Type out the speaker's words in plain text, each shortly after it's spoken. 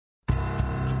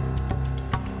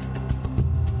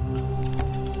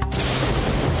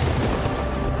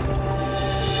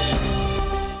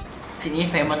Sydney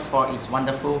famous for its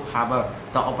wonderful harbour,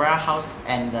 the Opera House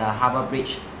and the Harbour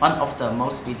Bridge, one of the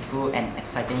most beautiful and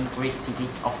exciting great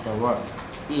cities of the world.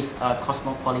 It is a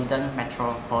cosmopolitan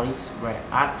metropolis where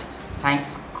art,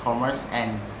 science, commerce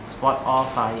and sport all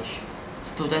flourish.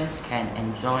 Students can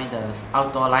enjoy the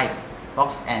outdoor life,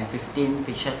 walks and pristine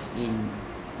beaches in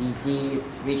easy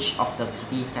reach of the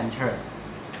city centre.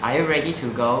 Are you ready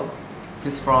to go?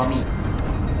 Please follow me.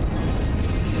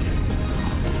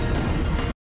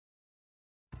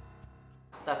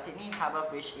 The Sydney Harbour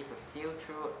Bridge is a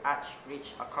steel-through arch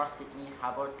bridge across Sydney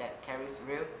Harbour that carries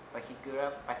rail,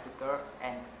 vehicular, bicycle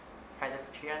and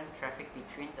pedestrian traffic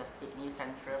between the Sydney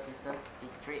Central Business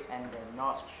District and the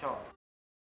North Shore.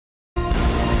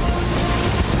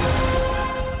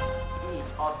 It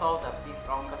is also the fifth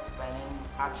longest spanning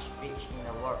arch bridge in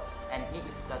the world, and it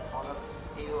is the tallest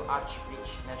steel arch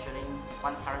bridge measuring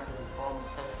 134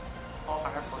 meters,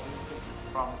 440 feet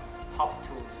from top to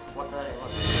water level.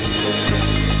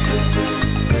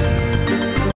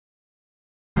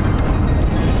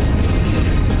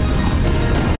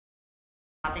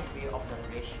 Dramatic view of the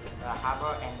bridge, the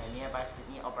harbour and the nearby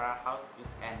Sydney Opera House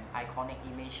is an iconic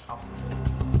image of Sydney.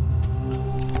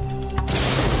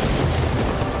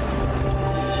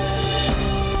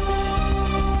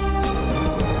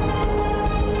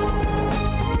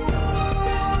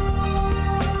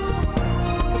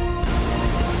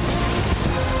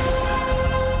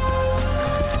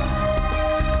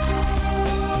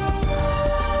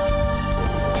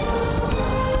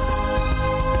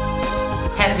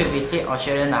 Head to visit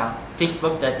Australia now. Please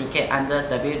book the ticket under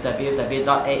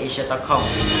www.aasia.com.